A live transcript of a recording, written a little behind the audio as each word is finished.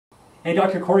Hey,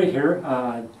 Dr. Corey here.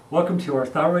 Welcome to our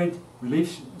Thyroid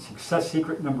Success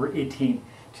Secret number 18.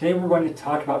 Today we're going to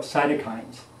talk about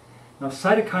cytokines. Now,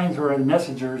 cytokines are the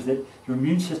messengers that your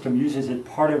immune system uses as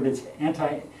part of its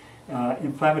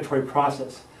anti-inflammatory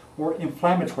process or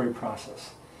inflammatory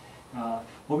process.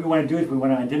 What we want to do is we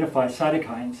want to identify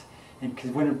cytokines, and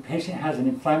because when a patient has an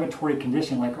inflammatory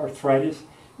condition like arthritis,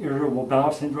 irritable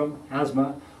bowel syndrome,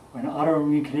 asthma, or an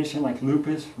autoimmune condition like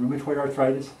lupus, rheumatoid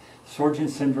arthritis,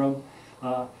 Sjögren's syndrome,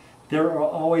 there are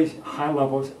always high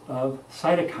levels of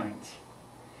cytokines.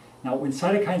 Now, when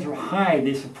cytokines are high,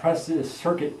 they suppress the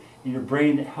circuit in your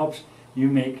brain that helps you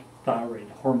make thyroid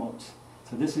hormones.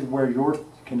 So this is where your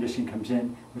condition comes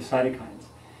in with cytokines.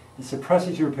 It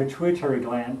suppresses your pituitary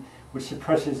gland, which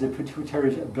suppresses the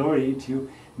pituitary's ability to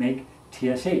make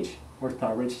TSH, or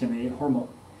thyroid stimulating hormone.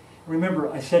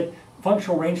 Remember, I said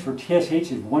functional range for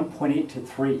TSH is 1.8 to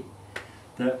 3.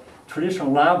 The traditional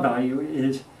lab value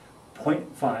is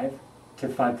 0.5 to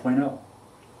 5.0.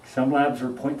 Some labs are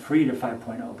 0.3 to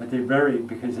 5.0, but they vary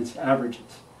because it's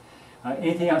averages.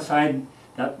 Anything outside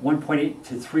that 1.8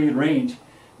 to 3 range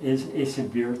is a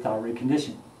severe thyroid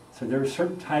condition. So there are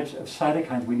certain types of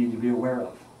cytokines we need to be aware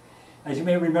of. As you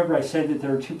may remember, I said that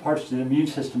there are two parts to the immune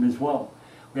system as well.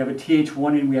 We have a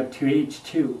Th1 and we have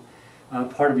Th2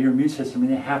 part of your immune system, and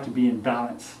they have to be in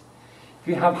balance. If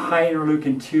you have high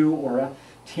interleukin 2 or a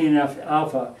TNF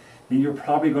alpha, then you're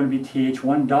probably going to be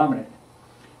Th1 dominant.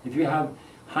 If you have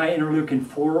high interleukin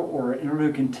 4 or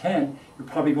interleukin 10, you're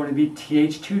probably going to be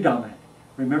Th2 dominant.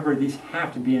 Remember, these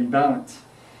have to be in balance.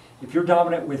 If you're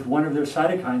dominant with one of their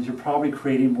cytokines, you're probably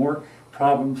creating more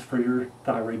problems for your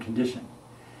thyroid condition.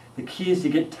 The key is to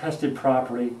get tested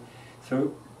properly.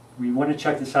 So we want to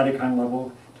check the cytokine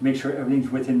level to make sure everything's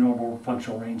within normal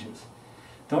functional ranges.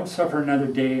 Don't suffer another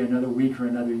day, another week, or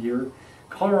another year.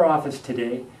 Call our office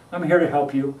today. I'm here to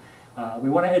help you. We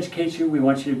want to educate you. We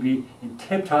want you to be in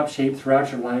tip-top shape throughout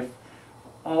your life,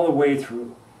 all the way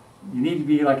through. You need to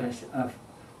be like a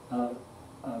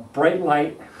bright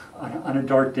light on a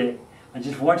dark day. I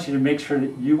just want you to make sure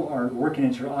that you are working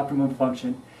at your optimum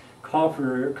function. Call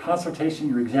for your consultation,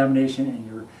 your examination, and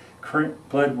your current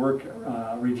blood work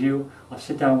review. I'll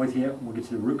sit down with you. We'll get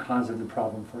to the root cause of the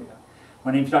problem for you.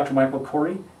 My name is Dr. Michael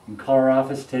Corey. You can call our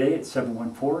office today at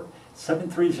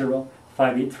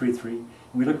 714-730-5833. And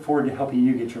we look forward to helping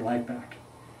you get your life back.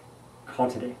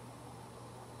 Call today.